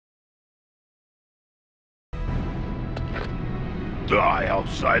Die,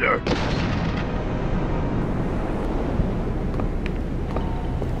 outsider!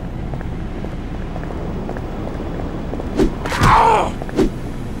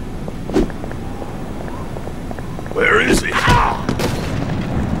 Where is he?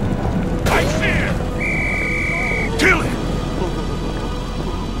 I see him! Kill him!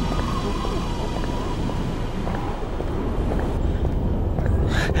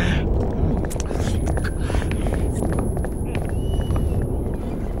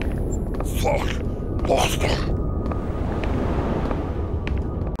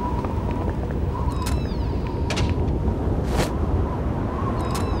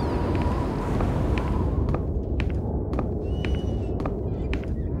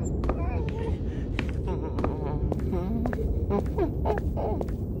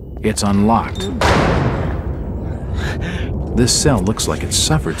 It's unlocked. This cell looks like it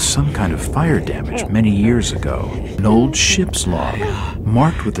suffered some kind of fire damage many years ago. An old ship's log,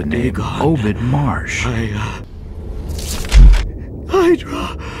 marked with the name Obed Marsh.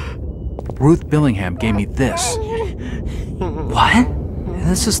 Hydra! Ruth Billingham gave me this. What?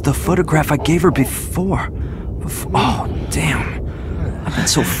 This is the photograph I gave her before. Oh, damn. I've been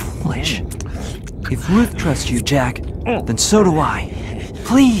so foolish. If Ruth trusts you, Jack, then so do I.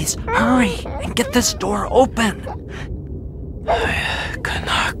 Please, hurry and get this door open.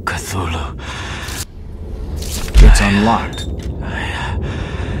 Cthulhu. It's unlocked.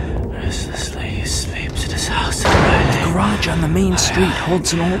 Restlessly sleeps in his house at night. The garage on the main street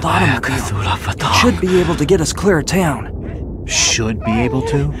holds an old automobile. It should be able to get us clear of town. Should be able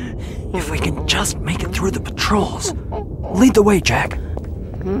to? If we can just make it through the patrols. Lead the way, Jack.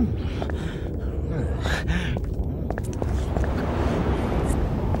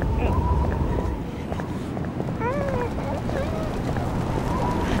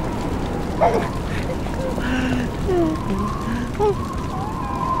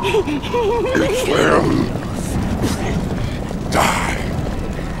 It's them! Die!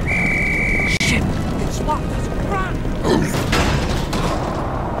 Shit! It's locked. Run!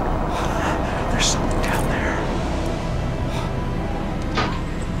 There's something down there.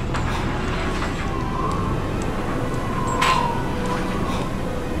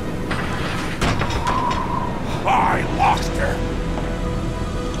 I lost her!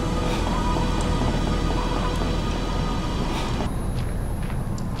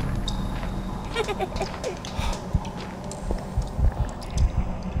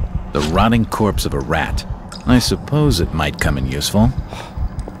 The rotting corpse of a rat. I suppose it might come in useful.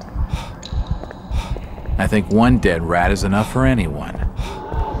 I think one dead rat is enough for anyone.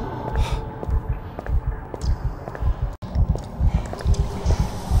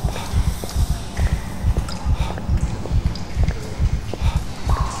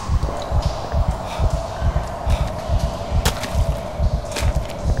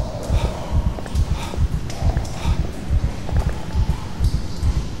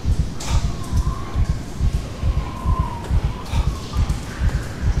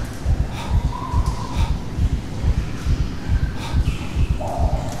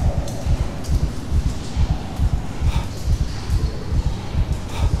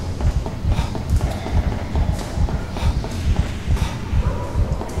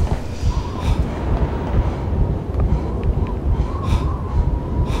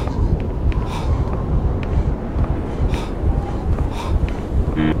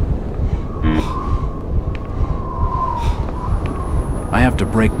 I have to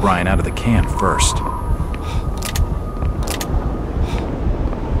break Brian out of the can first.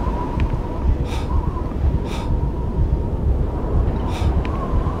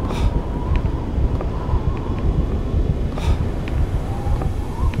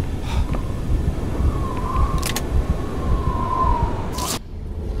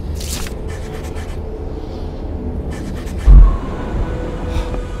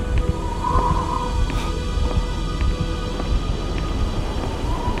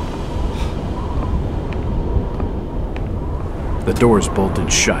 The door's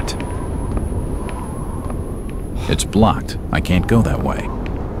bolted shut. It's blocked. I can't go that way.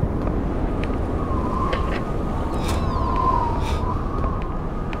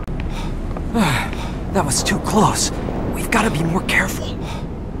 That was too close. We've got to be more careful.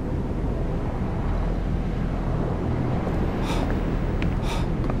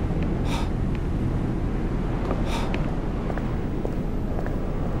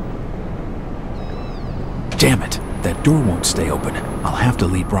 Damn it! That door won't stay open. I'll have to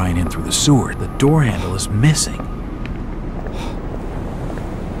lead Brian in through the sewer. The door handle is missing.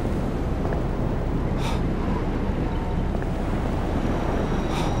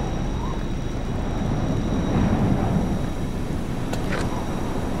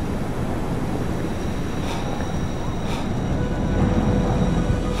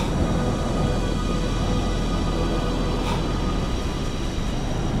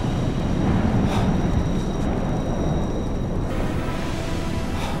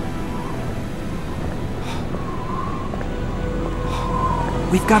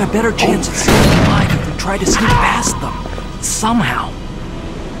 We've got a better chance of staying alive if we try to sneak past them. Somehow.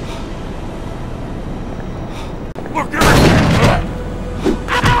 Look at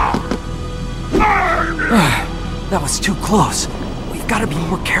That was too close. We've got to be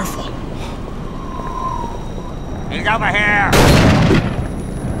more careful. He's over here!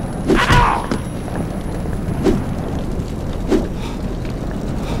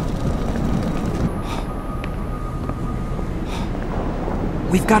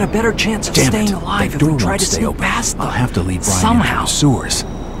 We've got a better chance of staying alive if we try to sneak past them. I'll have to lead Brian somehow. into the sewers.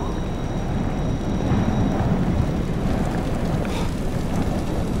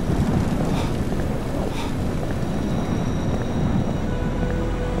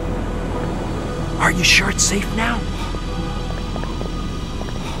 Are you sure it's safe now?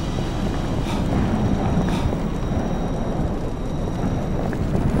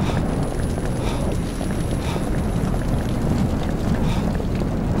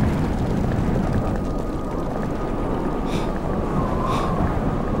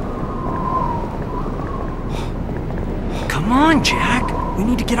 Come on, Jack. We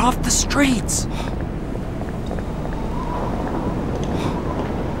need to get off the streets.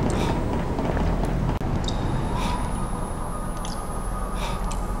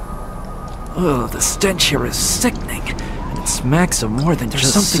 Oh, the stench here is sickening, and it smacks of more than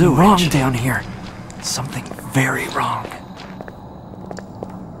just something sewage. wrong Down here. Something very wrong.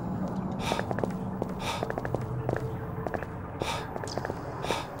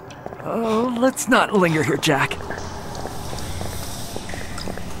 Oh, let's not linger here, Jack.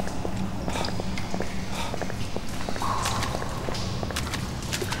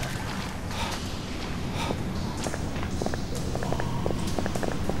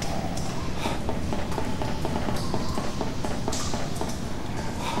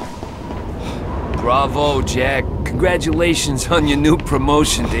 Bravo, Jack. Congratulations on your new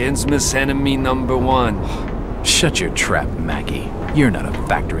promotion to Innsmouth's enemy #1. Shut your trap, Mackie. You're not a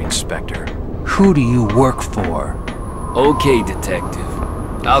factory inspector. Who do you work for? Okay, detective.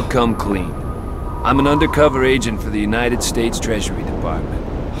 I'll come clean. I'm an undercover agent for the United States Treasury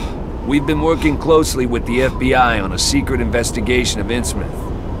Department. We've been working closely with the FBI on a secret investigation of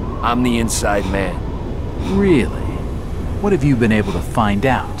Innsmouth. I'm the inside man. Really? What have you been able to find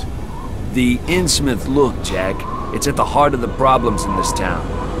out? The Innsmouth look, Jack. It's at the heart of the problems in this town.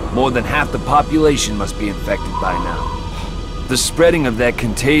 More than half the population must be infected by now. The spreading of that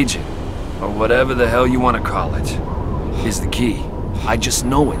contagion, or whatever the hell you want to call it, is the key. I just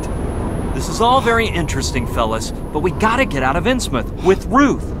know it. This is all very interesting, fellas, but we gotta get out of Innsmouth with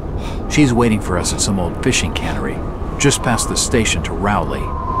Ruth. She's waiting for us at some old fishing cannery, just past the station to Rowley.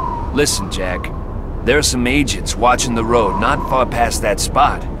 Listen, Jack. There are some agents watching the road not far past that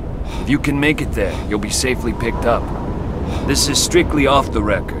spot. If you can make it there, you'll be safely picked up. This is strictly off the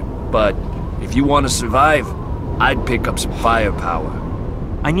record, but if you want to survive, I'd pick up some firepower.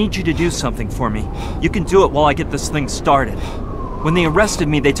 I need you to do something for me. You can do it while I get this thing started. When they arrested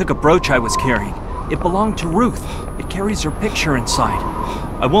me, they took a brooch I was carrying. It belonged to Ruth. It carries her picture inside.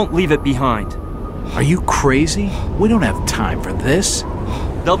 I won't leave it behind. Are you crazy? We don't have time for this.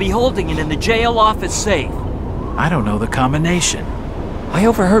 They'll be holding it in the jail office safe. I don't know the combination. I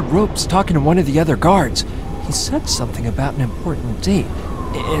overheard Ropes talking to one of the other guards. He said something about an important date,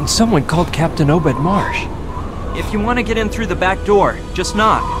 and someone called Captain Obed Marsh. If you want to get in through the back door, just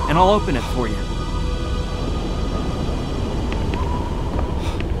knock, and I'll open it for you.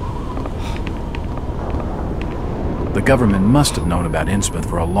 The government must have known about Innsmouth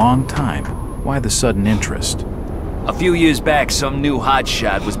for a long time. Why the sudden interest? A few years back, some new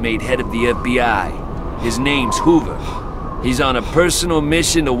hotshot was made head of the FBI. His name's Hoover. He's on a personal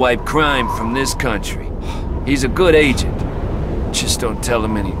mission to wipe crime from this country. He's a good agent. Just don't tell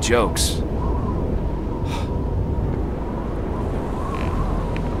him any jokes.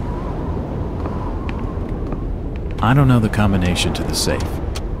 I don't know the combination to the safe.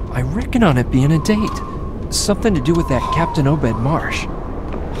 I reckon on it being a date. Something to do with that Captain Obed Marsh.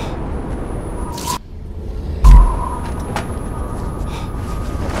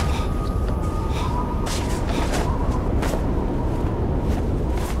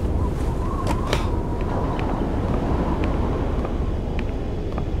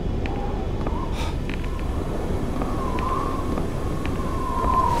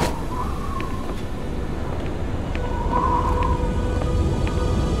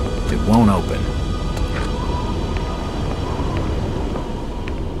 It won't open.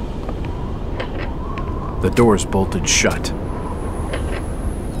 The door's bolted shut.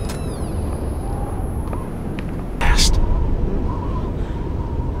 Past.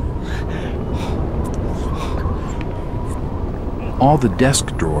 All the desk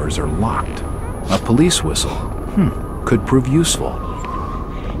drawers are locked. A police whistle, could prove useful.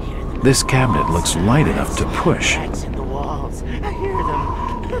 This cabinet looks light enough to push. Rats in the walls. I hear them.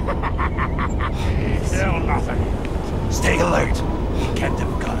 Still nothing. Stay alert. We can't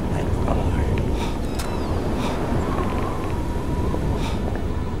have gone that far.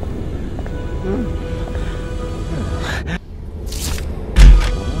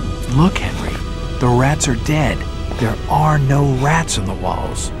 Look, Henry. The rats are dead. There are no rats in the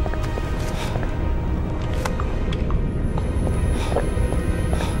walls.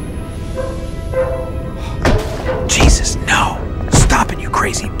 Jesus, no! Stop it, you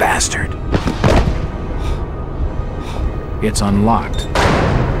crazy bastard! It's unlocked.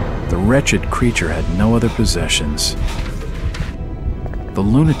 The wretched creature had no other possessions. The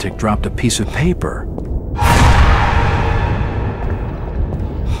lunatic dropped a piece of paper.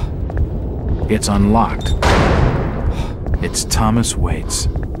 It's unlocked. It's Thomas Waits.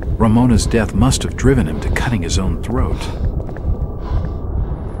 Ramona's death must have driven him to cutting his own throat.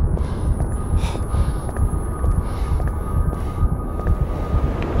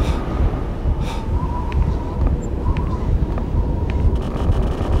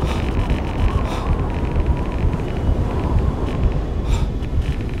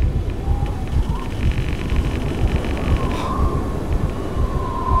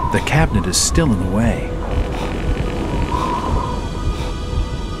 The cabinet is still in the way.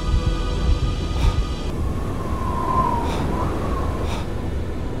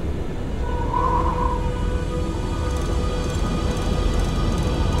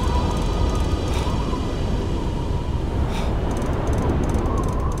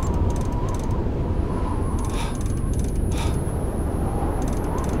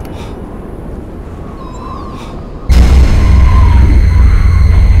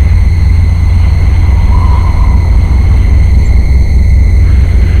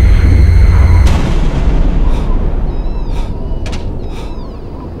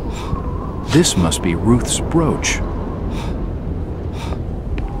 This must be Ruth's brooch.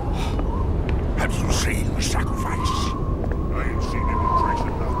 Have you seen the sacrifice? I ain't seen any trace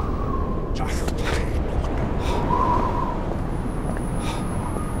of nothing. Just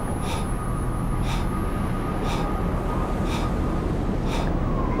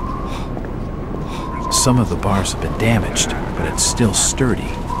Some of the bars have been damaged, but it's still sturdy.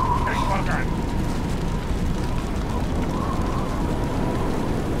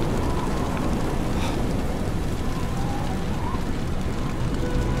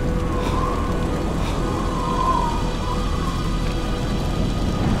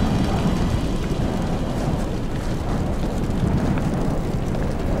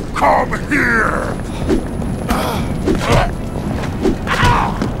 Come here!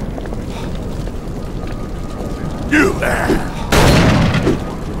 You there!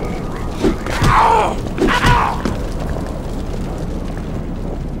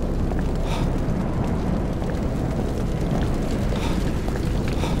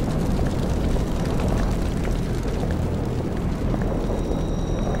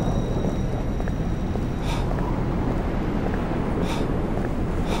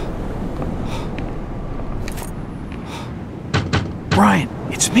 Brian,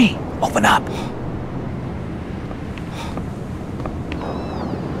 it's me. Open up.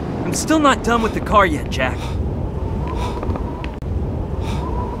 I'm still not done with the car yet, Jack.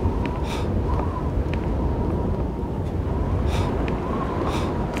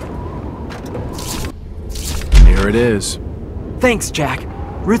 Here it is. Thanks, Jack.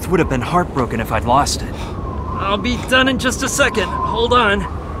 Ruth would have been heartbroken if I'd lost it. I'll be done in just a second. Hold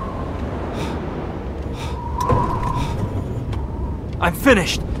on. I'm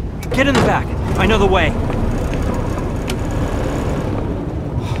finished. Get in the back. I know the way.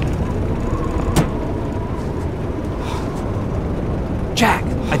 Jack,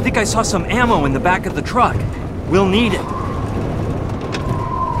 I think I saw some ammo in the back of the truck. We'll need it.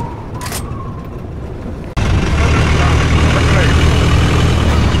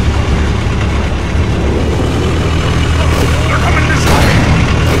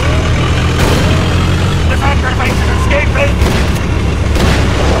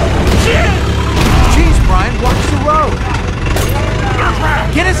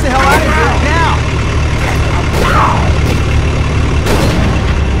 Get us the hell out of here now!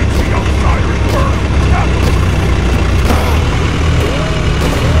 It's the outsider's bird.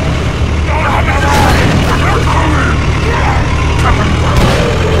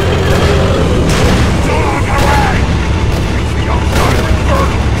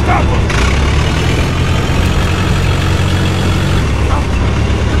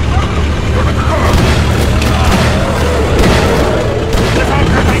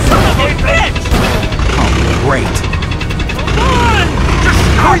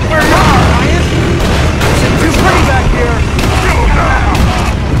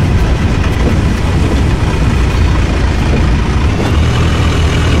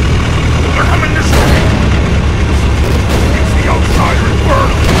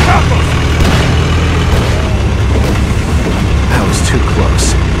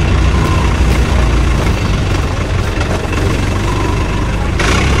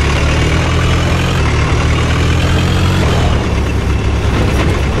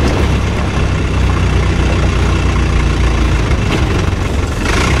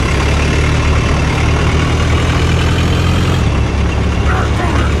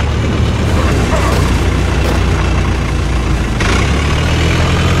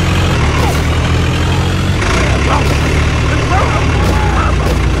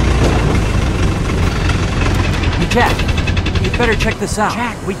 check this out.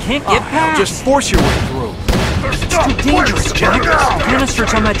 Jack, we can't get past. Just force your way through. It's too dangerous, Jack.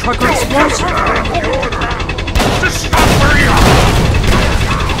 Canisters on that truck are explosive. Just stop where you are!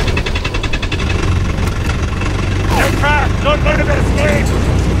 Get back! Don't let him escape!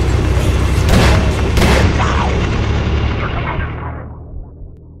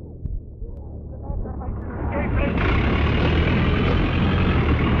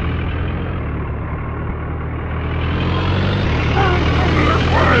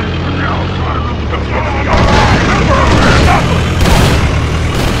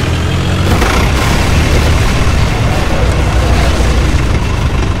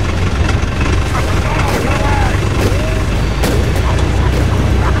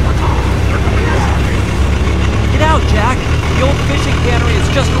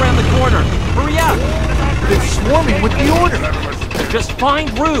 Just find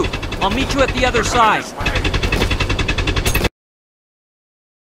Rube. I'll meet you at the other side.